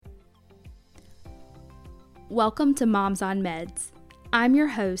Welcome to Moms on Meds. I'm your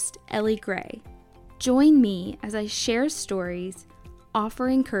host, Ellie Gray. Join me as I share stories, offer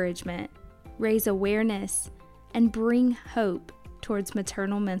encouragement, raise awareness, and bring hope towards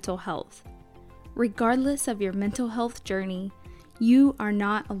maternal mental health. Regardless of your mental health journey, you are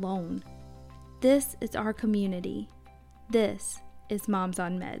not alone. This is our community. This is Moms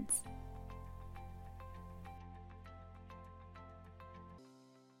on Meds.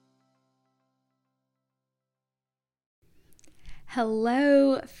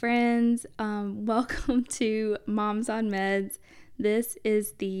 Hello, friends. Welcome to Moms on Meds. This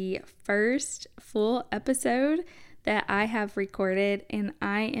is the first full episode that I have recorded, and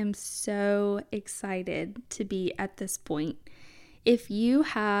I am so excited to be at this point. If you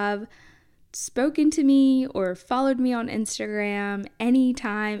have spoken to me or followed me on Instagram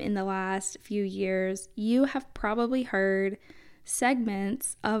anytime in the last few years, you have probably heard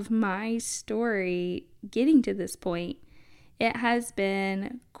segments of my story getting to this point. It has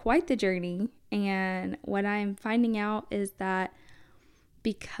been quite the journey, and what I'm finding out is that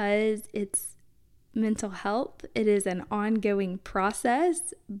because it's mental health, it is an ongoing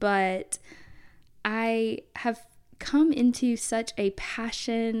process, but I have come into such a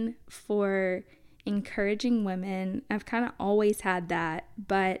passion for encouraging women. I've kind of always had that,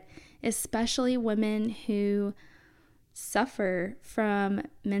 but especially women who suffer from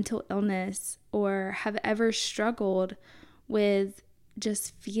mental illness or have ever struggled with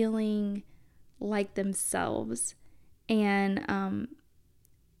just feeling like themselves. And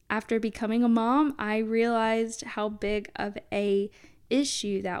after becoming a mom, I realized how big of a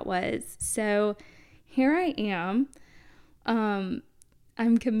issue that was. So here I am.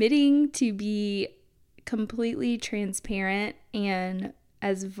 I'm committing to be completely transparent and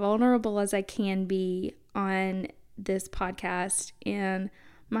as vulnerable as I can be on this podcast. And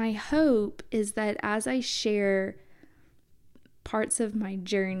my hope is that as I share parts of my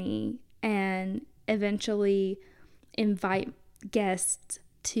journey and eventually invite guests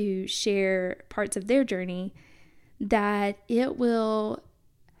to share parts of their journey, that it will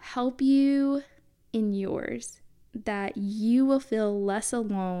help you in yours, that you will feel less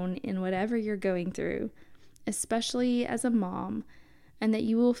alone in whatever you're going through, especially as a mom, and that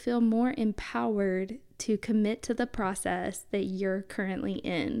you will feel more empowered to commit to the process that you're currently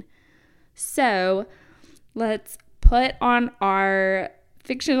in. So let's put on our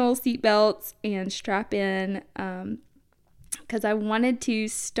fictional seatbelts and strap in, because I wanted to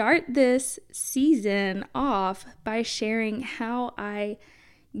start this season off by sharing how I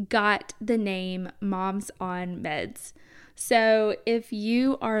got the name Moms on Meds. So if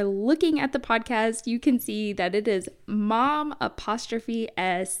you are looking at the podcast, you can see that it is Mom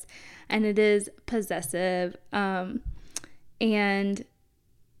 '(S), and it is possessive, and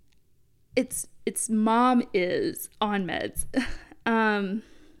it's Mom is on Meds. And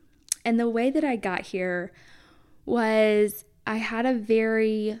the way that I got here was I had a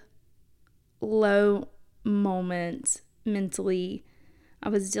very low moment mentally. I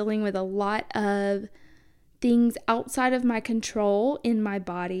was dealing with a lot of things outside of my control in my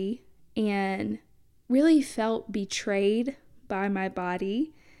body and really felt betrayed by my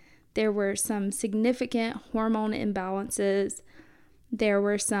body. There were some significant hormone imbalances. There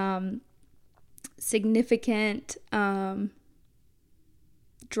were some significant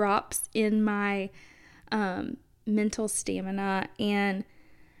drops in my mental stamina, and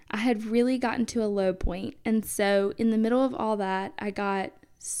I had really gotten to a low point. And so in the middle of all that, I got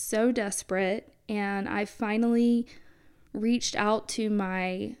so desperate, and I finally reached out to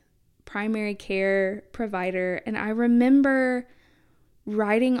my primary care provider. And I remember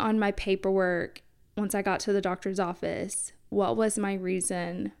writing on my paperwork once I got to the doctor's office, what was my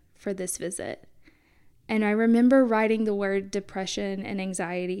reason for this visit? And I remember writing the word depression and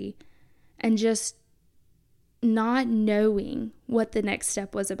anxiety and just not knowing what the next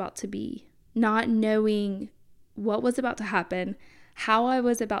step was about to be, not knowing what was about to happen, how I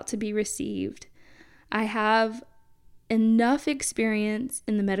was about to be received. I have enough experience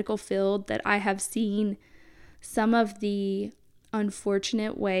in the medical field that I have seen some of the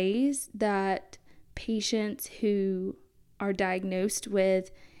unfortunate ways that patients who are diagnosed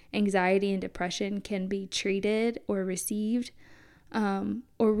with anxiety and depression can be treated or received,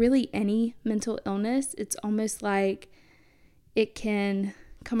 or really any mental illness. It's almost like it can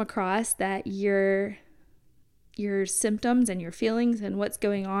come across that your symptoms and your feelings and what's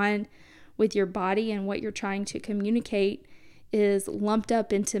going on with your body and what you're trying to communicate is lumped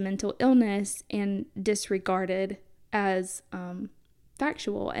up into mental illness and disregarded as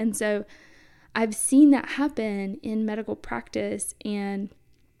factual. And so I've seen that happen in medical practice, and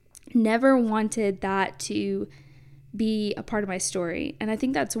never wanted that to be a part of my story. And I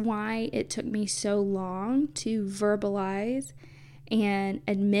think that's why it took me so long to verbalize and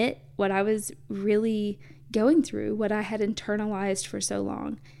admit what I was really going through, what I had internalized for so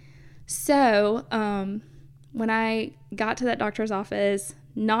long. So, when I got to that doctor's office,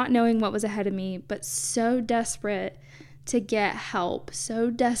 not knowing what was ahead of me, but so desperate to get help, so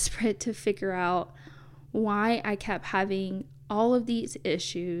desperate to figure out why I kept having all of these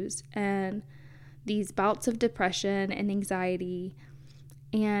issues and these bouts of depression and anxiety.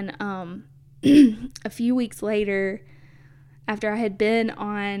 And a few weeks later, after I had been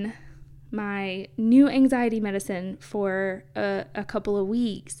on my new anxiety medicine for a couple of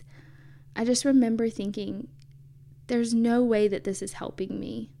weeks, I just remember thinking, there's no way that this is helping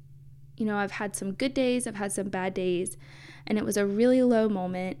me. You know, I've had some good days, I've had some bad days, and it was a really low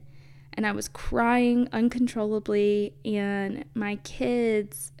moment, and I was crying uncontrollably, and my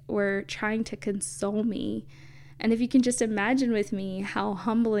kids were trying to console me. And if you can just imagine with me how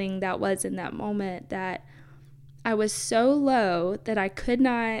humbling that was in that moment, that I was so low that I could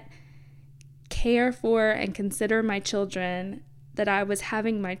not care for and consider my children, that I was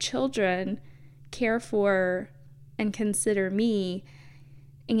having my children care for and consider me.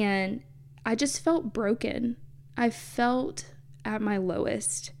 And I just felt broken. I felt at my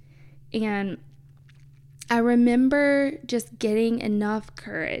lowest. And I remember just getting enough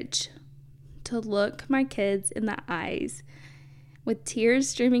courage to look my kids in the eyes with tears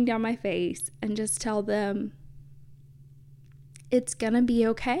streaming down my face and just tell them, it's gonna be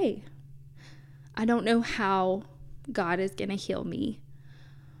okay. I don't know how God is gonna heal me,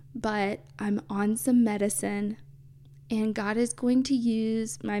 but I'm on some medicine, and God is going to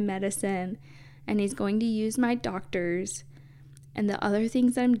use my medicine, and He's going to use my doctors and the other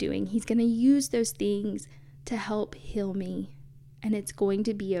things that I'm doing. He's going to use those things to help heal me, and it's going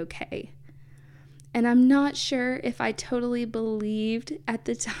to be okay. And I'm not sure if I totally believed at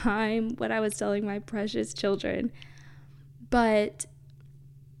the time what I was telling my precious children, but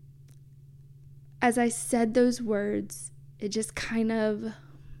as I said those words, it just kind of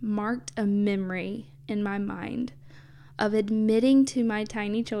marked a memory in my mind of admitting to my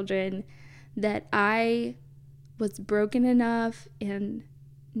tiny children that I was broken enough and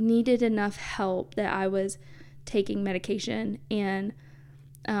needed enough help, that I was taking medication. And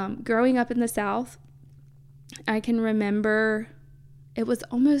growing up in the South, I can remember it was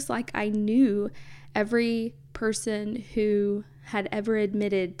almost like I knew every person who had ever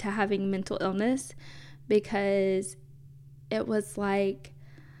admitted to having mental illness, because it was like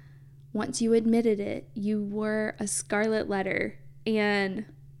once you admitted it, you wore a scarlet letter. And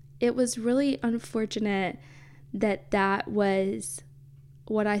it was really unfortunate that that was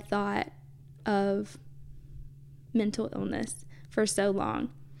what I thought of mental illness for so long.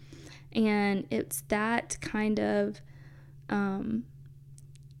 And it's that kind of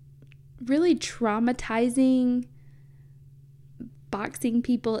really traumatizing, boxing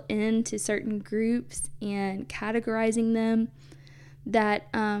people into certain groups and categorizing them, that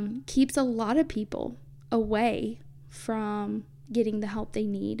keeps a lot of people away from getting the help they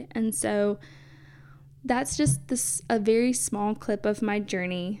need. And so that's just a very small clip of my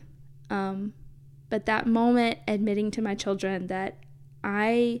journey. But that moment, admitting to my children that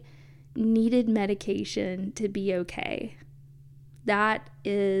I needed medication to be okay, that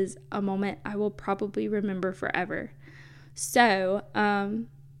is a moment I will probably remember forever. So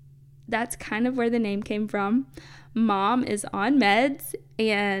that's kind of where the name came from. Mom is on meds,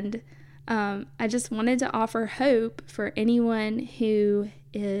 and I just wanted to offer hope for anyone who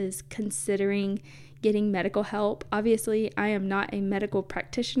is considering getting medical help. Obviously, I am not a medical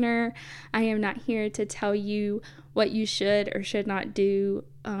practitioner. I am not here to tell you what you should or should not do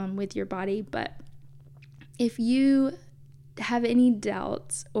with your body. But if you have any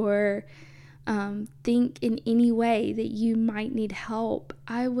doubts or think in any way that you might need help,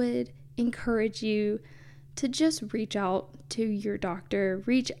 I would encourage you to just reach out to your doctor,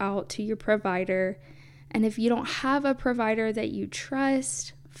 reach out to your provider. And if you don't have a provider that you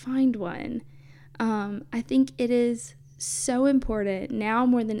trust, find one. I think it is so important now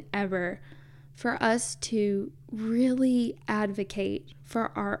more than ever for us to really advocate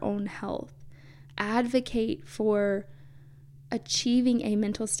for our own health, advocate for achieving a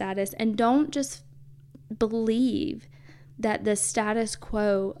mental status, and don't just believe that the status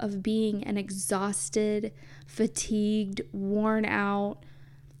quo of being an exhausted, fatigued, worn out,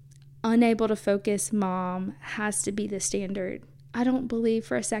 unable to focus mom has to be the standard. I don't believe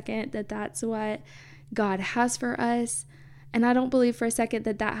for a second that that's what God has for us. And I don't believe for a second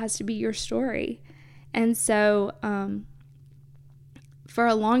that that has to be your story. And so For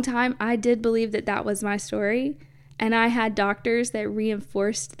a long time, I did believe that that was my story. And I had doctors that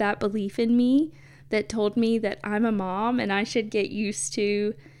reinforced that belief in me, that told me that I'm a mom and I should get used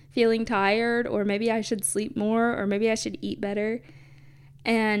to feeling tired, or maybe I should sleep more, or maybe I should eat better.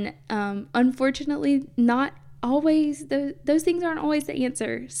 And unfortunately, not always, those things aren't always the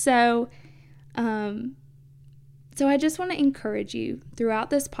answer. So I just want to encourage you throughout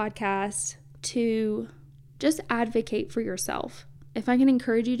this podcast to just advocate for yourself. If I can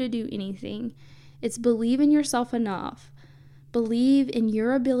encourage you to do anything, it's believe in yourself enough. Believe in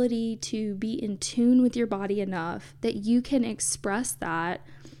your ability to be in tune with your body enough that you can express that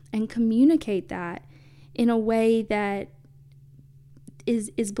and communicate that in a way that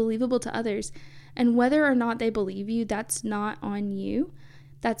is believable to others. And whether or not they believe you, that's not on you.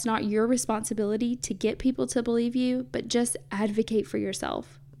 That's not your responsibility to get people to believe you, but just advocate for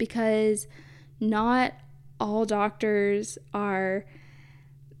yourself, because not all doctors are,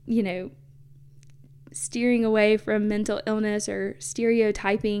 steering away from mental illness or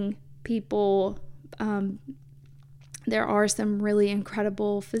stereotyping people. There are some really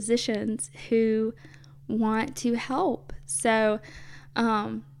incredible physicians who want to help. So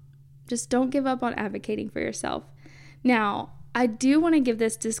just don't give up on advocating for yourself. Now, I do want to give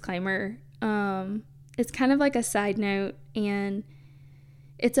this disclaimer. It's kind of like a side note, and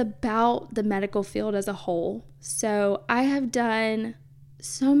it's about the medical field as a whole. So I have done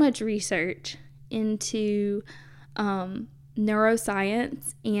so much research into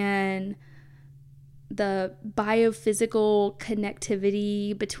neuroscience and the biophysical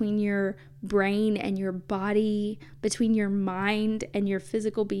connectivity between your brain and your body, between your mind and your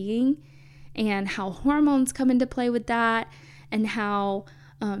physical being, and how hormones come into play with that, and how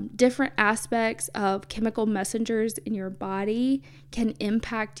different aspects of chemical messengers in your body can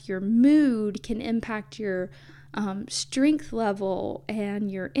impact your mood, can impact your strength level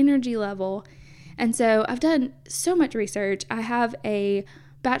and your energy level. And so I've done so much research. I have a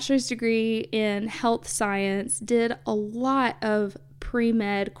bachelor's degree in health science, did a lot of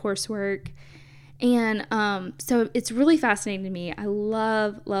pre-med coursework. And so it's really fascinating to me. I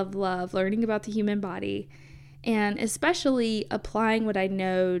love learning about the human body, and especially applying what I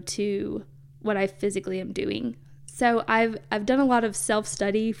know to what I physically am doing. So I've done a lot of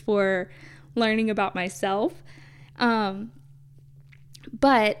self-study for learning about myself.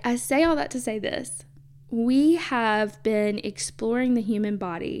 But I say all that to say this. We have been exploring the human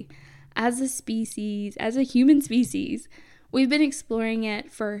body as a species, as a human species. We've been exploring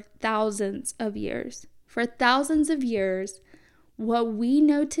it for thousands of years. For thousands of years, what we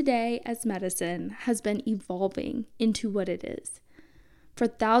know today as medicine has been evolving into what it is. For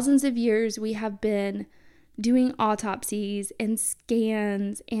thousands of years, we have been doing autopsies and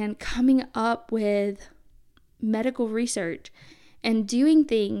scans and coming up with medical research and doing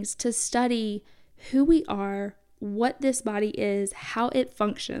things to study who we are, what this body is, how it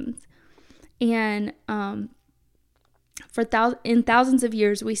functions. And in thousands of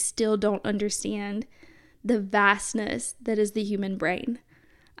years, we still don't understand the vastness that is the human brain.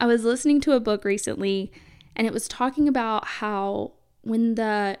 I was listening to a book recently, and it was talking about how when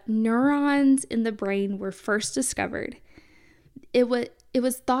the neurons in the brain were first discovered, it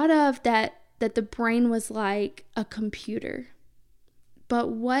was thought of that the brain was like a computer. But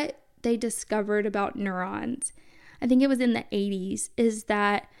what they discovered about neurons, I think it was in the 80s, is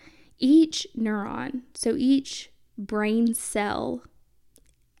that each neuron, so each brain cell,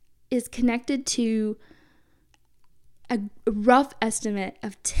 is connected to a rough estimate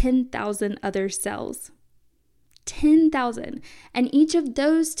of 10,000 other cells. 10,000. And each of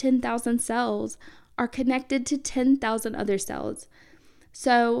those 10,000 cells are connected to 10,000 other cells.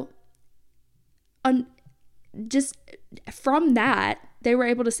 So just from that, they were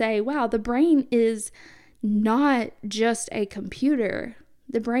able to say, wow, the brain is not just a computer.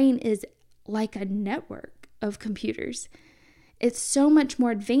 The brain is like a network of computers. It's so much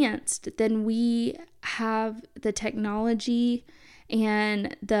more advanced than we have the technology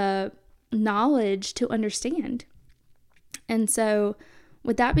and the knowledge to understand. And so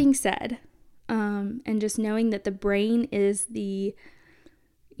with that being said, and just knowing that the brain is the,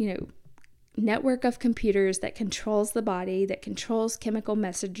 network of computers that controls the body, that controls chemical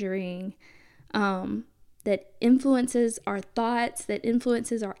messaging, that influences our thoughts, that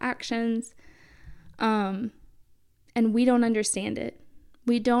influences our actions, and we don't understand it.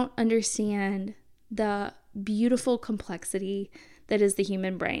 We don't understand the beautiful complexity that is the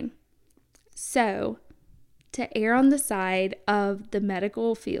human brain. So, to err on the side of the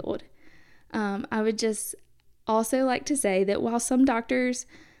medical field, I would just also like to say that while some doctors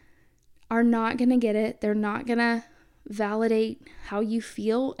are not going to get it, they're not going to validate how you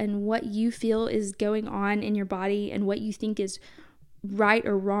feel and what you feel is going on in your body and what you think is right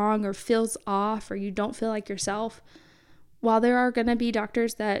or wrong or feels off or you don't feel like yourself. While there are going to be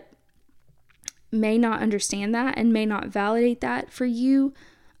doctors that may not understand that and may not validate that for you,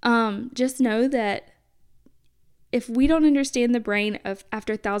 just know that if we don't understand the brain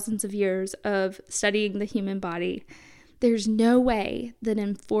after thousands of years of studying the human body, there's no way that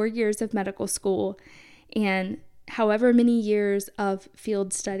in 4 years of medical school and however many years of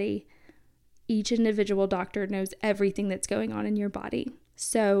field study, each individual doctor knows everything that's going on in your body.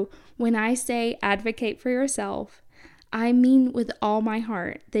 So when I say advocate for yourself, I mean with all my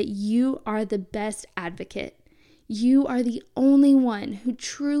heart that you are the best advocate. You are the only one who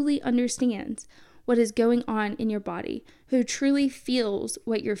truly understands what is going on in your body, who truly feels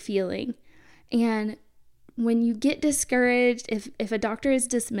what you're feeling. And when you get discouraged, if a doctor is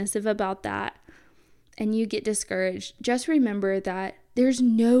dismissive about that and you get discouraged, just remember that there's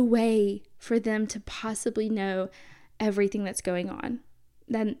no way for them to possibly know everything that's going on.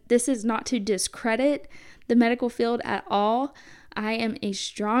 Then this is not to discredit the medical field at all. I am a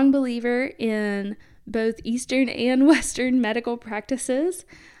strong believer in both Eastern and Western medical practices.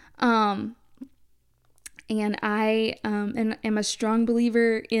 And I am a strong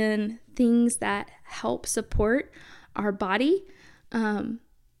believer in things that help support our body. And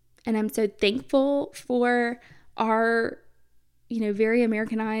I'm so thankful for our, very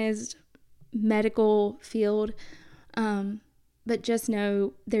Americanized medical field. But just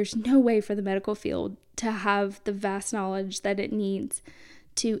know there's no way for the medical field to have the vast knowledge that it needs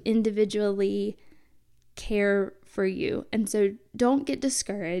to individually care for you. And so don't get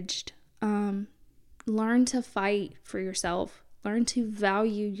discouraged. Learn to fight for yourself. Learn to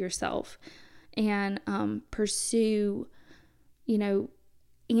value yourself and pursue,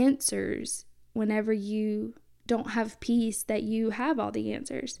 answers whenever you don't have peace that you have all the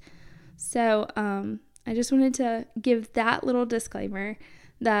answers. So I just wanted to give that little disclaimer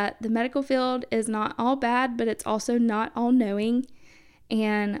that the medical field is not all bad, but it's also not all knowing.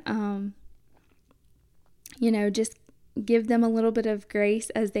 And, just give them a little bit of grace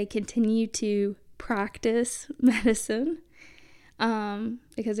as they continue to practice medicine,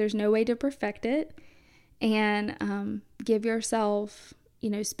 because there's no way to perfect it. And give yourself,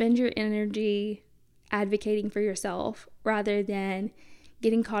 spend your energy advocating for yourself rather than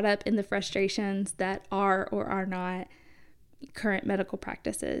getting caught up in the frustrations that are or are not current medical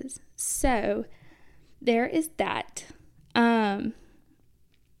practices. So there is that.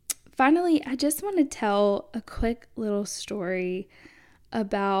 Finally, I just want to tell a quick little story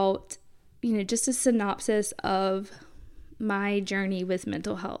about, just a synopsis of my journey with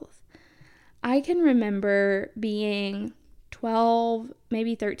mental health. I can remember being 12,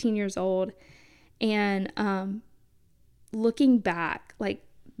 maybe 13 years old, and looking back, like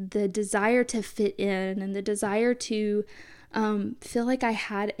the desire to fit in and the desire to feel like I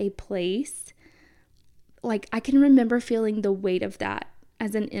had a place. Like I can remember feeling the weight of that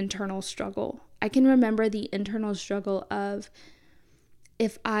as an internal struggle. I can remember the internal struggle of,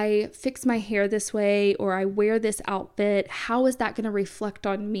 if I fix my hair this way or I wear this outfit, how is that going to reflect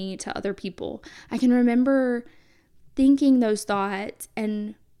on me to other people? I can remember thinking those thoughts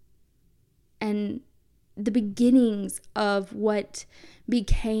and the beginnings of what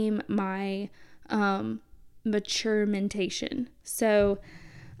became my mature mentation. So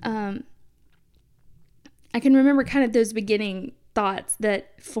I can remember kind of those beginning thoughts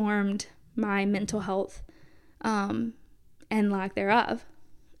that formed my mental health and lack thereof.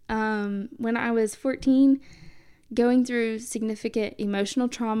 When I was 14, going through significant emotional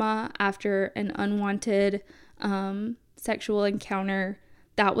trauma after an unwanted sexual encounter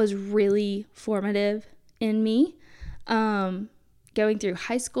that was really formative in me. Going through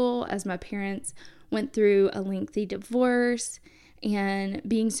high school as my parents went through a lengthy divorce, and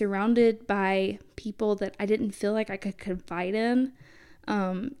being surrounded by people that I didn't feel like I could confide in.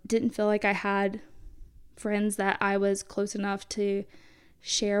 Didn't feel like I had friends that I was close enough to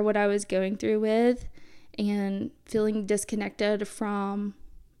share what I was going through with, and feeling disconnected from,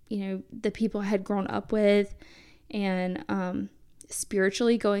 the people I had grown up with, and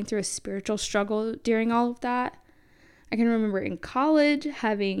spiritually going through a spiritual struggle during all of that. I can remember in college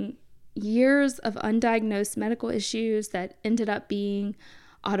having years of undiagnosed medical issues that ended up being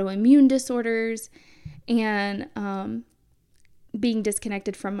autoimmune disorders, and being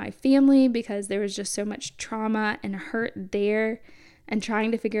disconnected from my family because there was just so much trauma and hurt there, and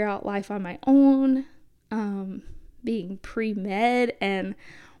trying to figure out life on my own, being pre-med and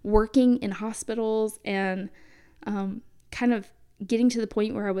working in hospitals, and kind of getting to the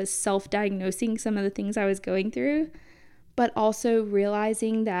point where I was self-diagnosing some of the things I was going through. but also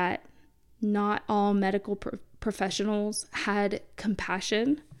realizing that not all medical professionals had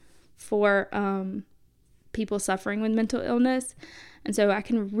compassion for people suffering with mental illness. And so I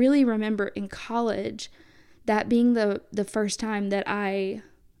can really remember in college that being the first time that I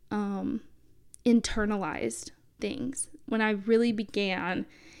internalized things, when I really began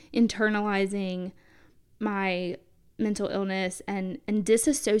internalizing my mental illness and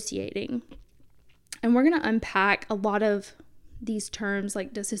disassociating. And we're going to unpack a lot of these terms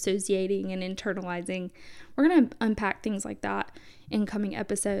like disassociating and internalizing. We're going to unpack things like that in coming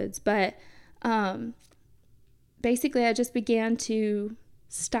episodes. But basically, I just began to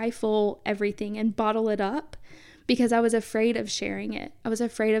stifle everything and bottle it up because I was afraid of sharing it. I was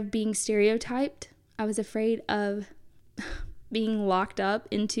afraid of being stereotyped. I was afraid of being locked up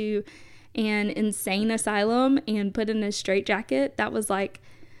into an insane asylum and put in a straitjacket. That was like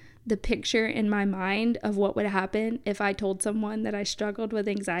the picture in my mind of what would happen if I told someone that I struggled with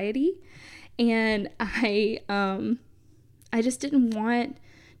anxiety. And I just didn't want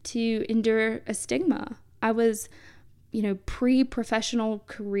to endure a stigma. I was, pre-professional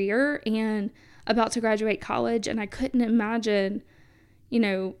career and about to graduate college, and I couldn't imagine,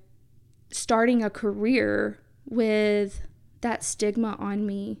 starting a career with that stigma on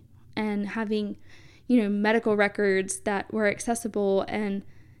me and having, medical records that were accessible and,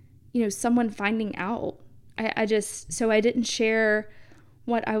 someone finding out. So I didn't share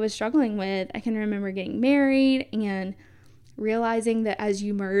what I was struggling with. I can remember getting married and realizing that as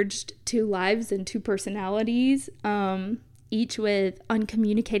you merged two lives and two personalities, each with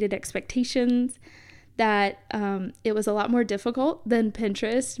uncommunicated expectations, that it was a lot more difficult than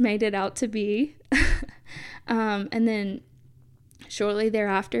Pinterest made it out to be. And then shortly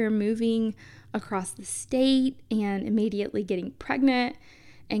thereafter, moving across the state and immediately getting pregnant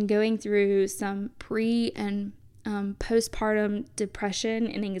and going through some pre and postpartum depression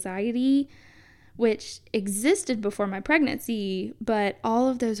and anxiety, which existed before my pregnancy, but all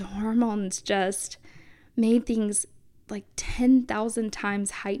of those hormones just made things like 10,000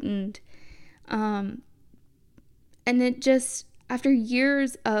 times heightened. And it just, after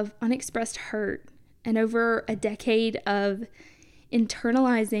years of unexpressed hurt and over a decade of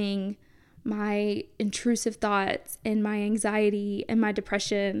internalizing my intrusive thoughts and my anxiety and my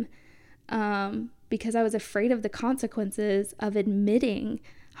depression, because I was afraid of the consequences of admitting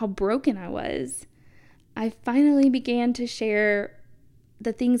how broken I was, I finally began to share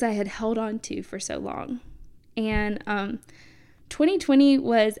the things I had held on to for so long. And 2020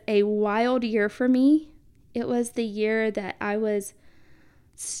 was a wild year for me. It was the year that I was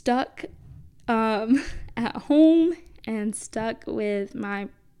stuck at home and stuck with my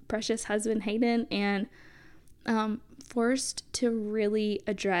precious husband Hayden, and forced to really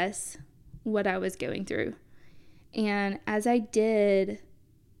address what I was going through. And as I did,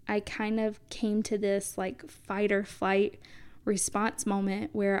 I kind of came to this like fight or flight response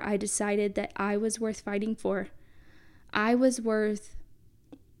moment where I decided that I was worth fighting for. I was worth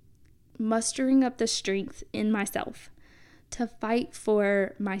mustering up the strength in myself to fight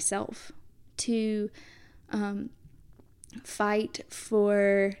for myself, to fight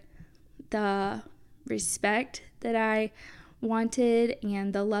for the respect that I wanted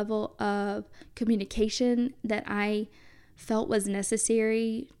and the level of communication that I felt was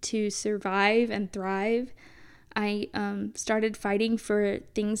necessary to survive and thrive. I started fighting for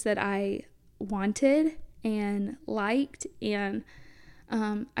things that I wanted and liked, and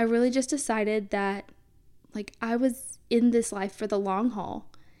I really just decided that like I was in this life for the long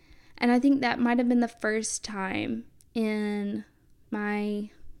haul. And I think that might have been the first time in my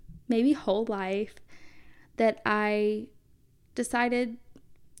maybe whole life that I decided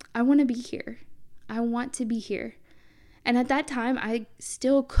I want to be here. I want to be here. And at that time, I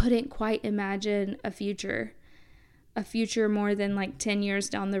still couldn't quite imagine a future more than like 10 years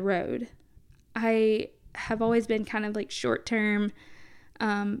down the road. I have always been kind of like short-term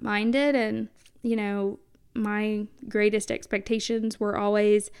minded, and, my greatest expectations were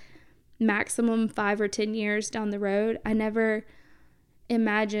always maximum 5 or 10 years down the road. I never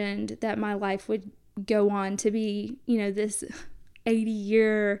imagined that my life would go on to be, this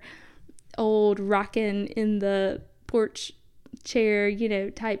 80-year-old rockin' in the porch chair,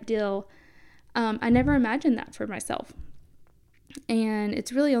 type deal. I never imagined that for myself. And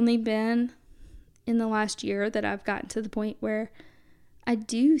it's really only been in the last year that I've gotten to the point where I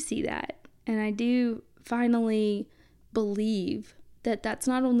do see that. And I do finally believe that that's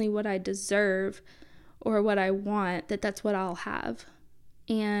not only what I deserve or what I want, that's what I'll have.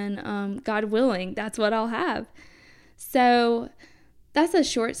 And God willing, that's what I'll have. So that's a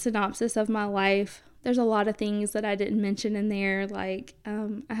short synopsis of my life. there's a lot of things that I didn't mention in there. Like,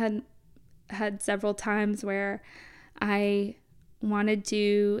 I had several times where I wanted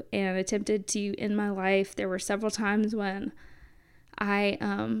to and attempted to end my life. There were several times when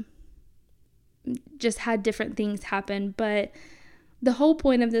I just had different things happen. But the whole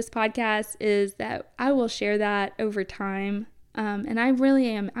point of this podcast is that I will share that over time. And I really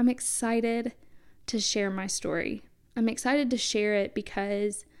am. I'm excited to share my story. I'm excited to share it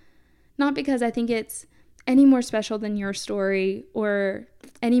not because I think it's any more special than your story or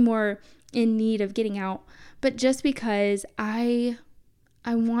any more in need of getting out, but just because I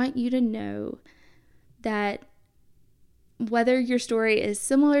want you to know that whether your story is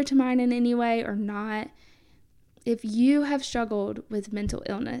similar to mine in any way or not, if you have struggled with mental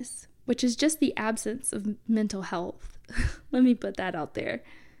illness, which is just the absence of mental health, let me put that out there.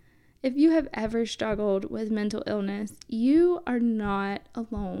 If you have ever struggled with mental illness, you are not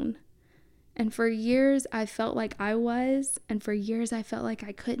alone. And for years, I felt like I was, and for years, I felt like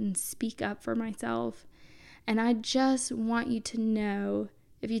I couldn't speak up for myself. And I just want you to know,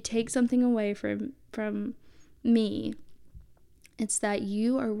 if you take something away from me, it's that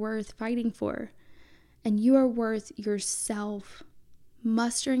you are worth fighting for. And you are worth yourself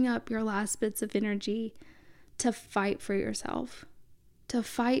mustering up your last bits of energy to fight for yourself, to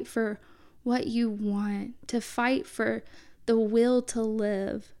fight for what you want, to fight for the will to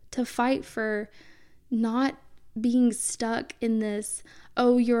live, to fight for not being stuck in this,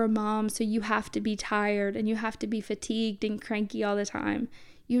 oh, you're a mom, so you have to be tired and you have to be fatigued and cranky all the time.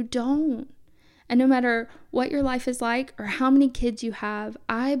 You don't. And no matter what your life is like or how many kids you have,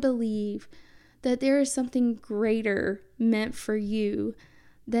 I believe that there is something greater meant for you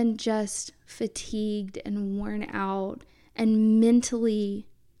than just fatigued and worn out and mentally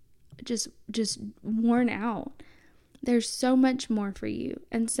just worn out. There's so much more for you.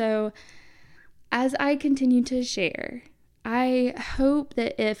 And so as I continue to share, I hope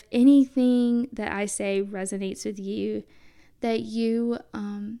that if anything that I say resonates with you, that you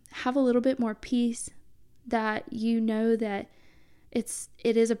have a little bit more peace, that you know that it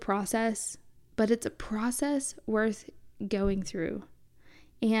is a process, but it's a process worth going through.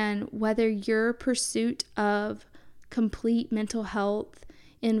 And whether your pursuit of complete mental health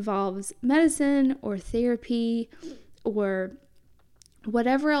involves medicine or therapy or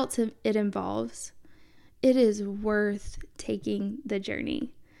whatever else it involves, it is worth taking the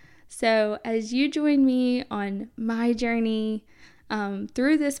journey. So as you join me on my journey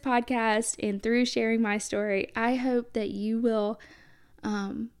through this podcast and through sharing my story, I hope that you will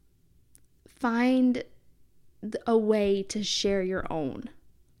find a way to share your own.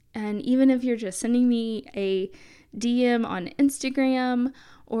 And even if you're just sending me a DM on Instagram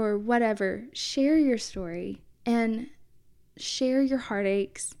or whatever, share your story and share your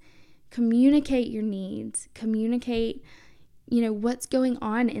heartaches, communicate your needs, communicate, what's going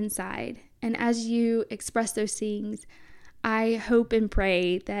on inside. And as you express those things, I hope and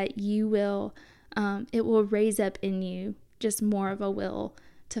pray that you will, it will raise up in you just more of a will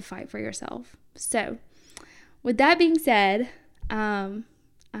to fight for yourself. So with that being said,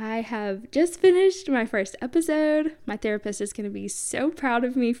 I have just finished my first episode. My therapist is going to be so proud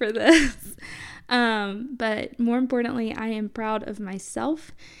of me for this. But more importantly, I am proud of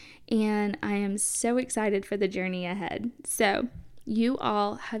myself, and I am so excited for the journey ahead. So you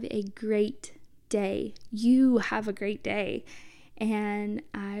all have a great day. You have a great day, and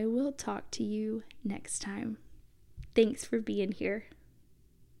I will talk to you next time. Thanks for being here.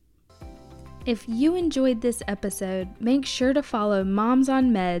 If you enjoyed this episode, make sure to follow Moms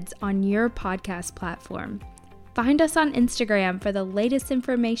on Meds on your podcast platform. Find us on Instagram for the latest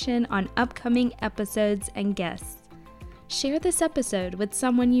information on upcoming episodes and guests. Share this episode with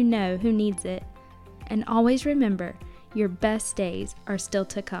someone you know who needs it. And always remember, your best days are still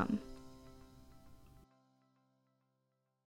to come.